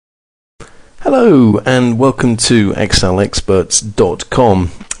Hello and welcome to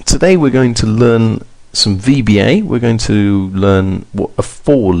excelexperts.com. Today we're going to learn some VBA. We're going to learn what a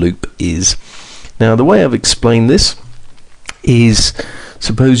for loop is. Now the way I've explained this is,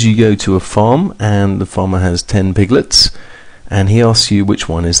 suppose you go to a farm and the farmer has 10 piglets and he asks you which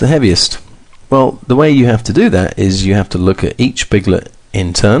one is the heaviest. Well, the way you have to do that is you have to look at each piglet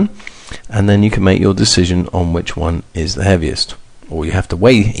in turn and then you can make your decision on which one is the heaviest. Or you have to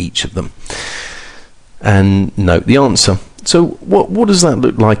weigh each of them and note the answer. So what does that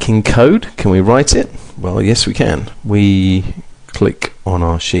look like in code? Can we write it? Well, yes we can. We click on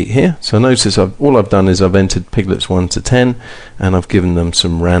our sheet here. So notice all I've done is I've entered piglets 1 to 10 and I've given them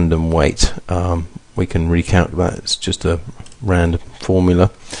some random weight. We can recount that. It's just a random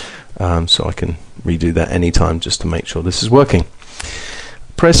formula, so I can redo that anytime just to make sure this is working.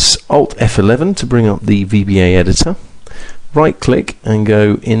 Press Alt F11 to bring up the VBA editor. Right click and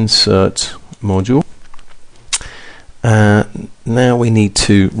go Insert Module. Now we need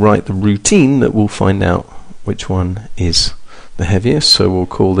to write the routine that will find out which one is the heaviest. So we'll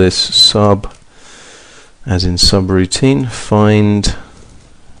call this sub, as in subroutine, find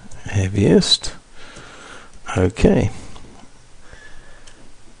heaviest. Okay.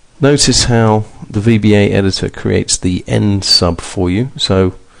 Notice how the VBA editor creates the end sub for you.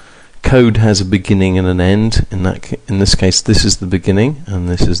 So code has a beginning and an end. In this case, this is the beginning and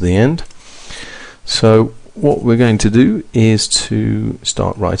this is the end. So what we're going to do is to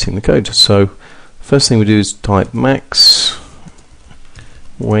start writing the code. So first thing we do is type max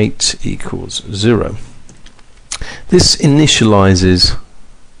weight equals 0. This initializes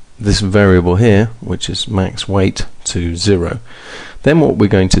this variable here, which is max weight, to 0. Then what we're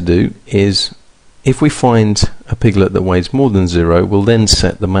going to do is, if we find a piglet that weighs more than 0, we'll then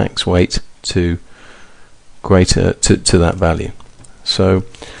set the max weight to greater to that value. So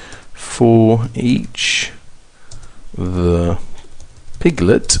for each the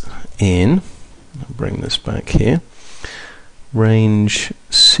piglet in, I'll bring this back here, range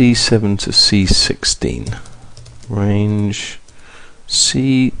C7 to C16, range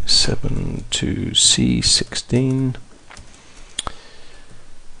C7 to C16.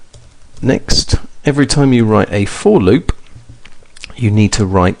 Next, every time you write a for loop, you need to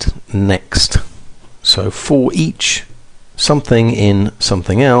write next. So for each something in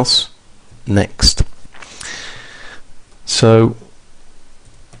something else, next. So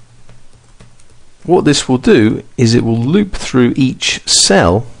what this will do is it will loop through each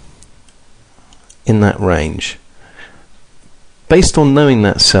cell in that range. Based on knowing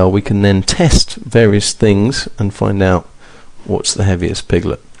that cell, we can then test various things and find out what's the heaviest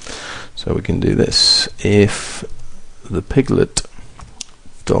piglet. So we can do this. If the piglet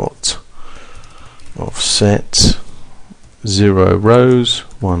dot offset 0 rows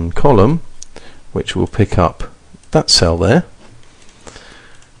 1 column, which will pick up that cell there,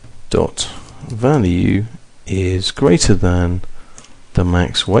 dot value is greater than the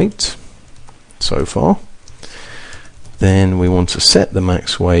max weight so far, then we want to set the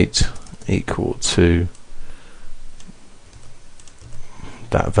max weight equal to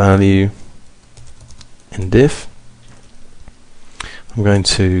that value in diff. I'm going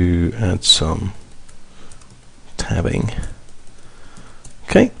to add some tabbing.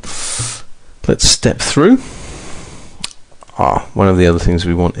 Okay, let's step through. One of the other things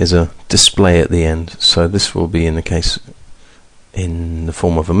we want is a display at the end, so this will be in the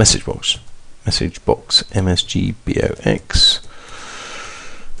form of a message box. Message box MSGBOX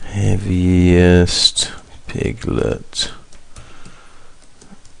heaviest piglet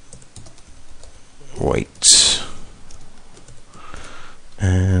weight,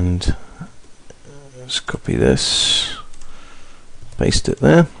 and let's copy this, paste it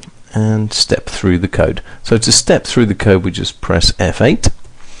there, and step through the code. So to step through the code, we just press F8.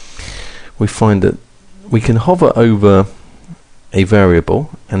 We find that we can hover over a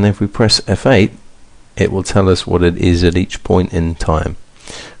variable, and if we press F8, it will tell us what it is at each point in time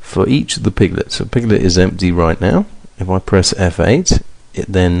for each of the piglets. So piglet is empty right now. If I press F8, it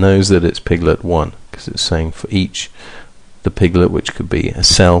then knows that it's piglet 1, because it's saying for each the piglet, which could be a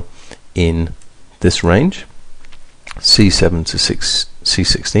cell in this range, C7 to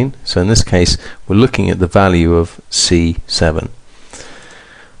C16. So in this case, we're looking at the value of C7.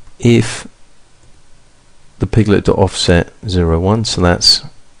 If the piglet to offset 0, 1, so that's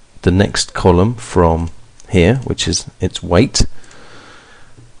the next column from here, which is its weight,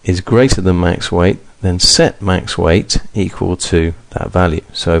 is greater than max weight, then set max weight equal to that value.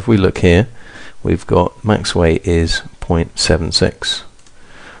 So if we look here, we've got max weight is 0.76.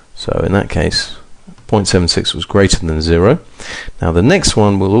 So in that case, 0.76 was greater than 0. Now the next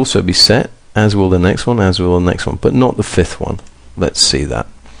one will also be set, as will the next one, as will the next one, but not the fifth one. Let's see that.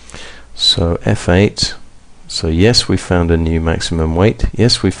 So F8, so yes, we found a new maximum weight,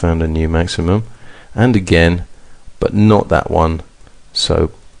 yes, we found a new maximum, and again, but not that one,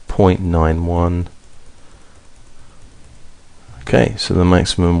 so 0.91. Okay, so the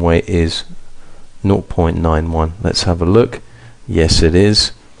maximum weight is 0.91. Let's have a look. Yes, it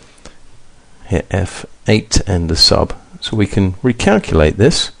is. Hit F8 and the sub. So we can recalculate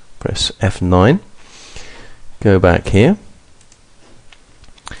this. Press F9. Go back here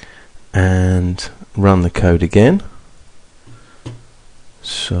and run the code again.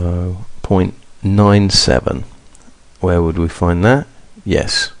 So 0.97. Where would we find that?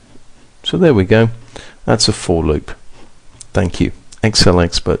 Yes. So there we go. That's a for loop. Thank you.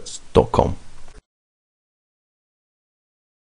 excelexperts.com